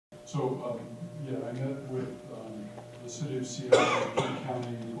So, yeah, I met with the city of Seattle, King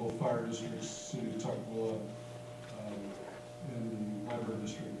County, both fire districts, city of Tukwila, and the library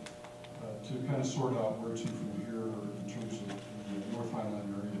district, to kind of sort out where to from here in terms of the North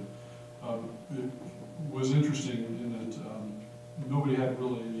Highline area. It was interesting in that nobody had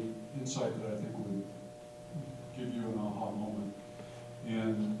really any insight that I think would give you an aha moment.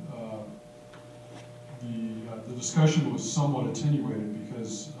 And the discussion was somewhat attenuated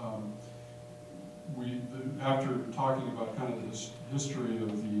because after talking about kind of this history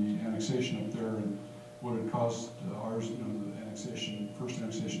of the annexation up there and what had caused ours, you know, the annexation, first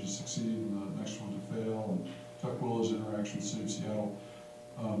annexation to succeed and the next one to fail, and Tukwila's interaction with the city of Seattle,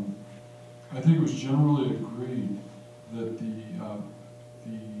 I think it was generally agreed that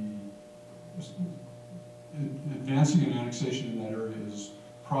advancing an annexation in that area is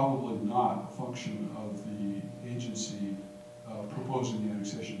probably not a function of the agency proposing the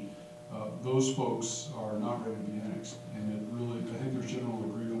annexation. Those folks are not ready to be annexed, and it really, I think there's general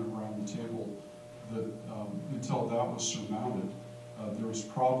agreement around the table that until that was surmounted, there was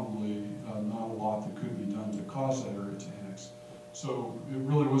probably not a lot that could be done to cause that area to annex. So it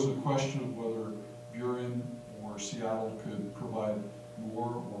really wasn't a question of whether Burien or Seattle could provide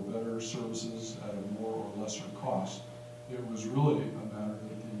more or better services at a more or lesser cost. It was really a matter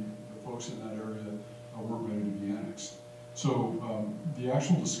that the folks in that area weren't ready to be annexed. So the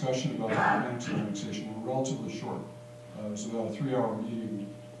actual discussion about the annexation were relatively short. It was about a 3-hour meeting.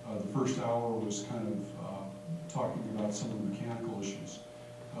 The first hour was kind of talking about some of the mechanical issues.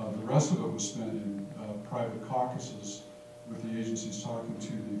 The rest of it was spent in private caucuses with the agencies talking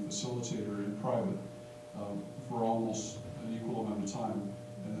to the facilitator in private for almost an equal amount of time.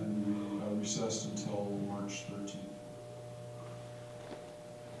 And then we recessed until March 13th.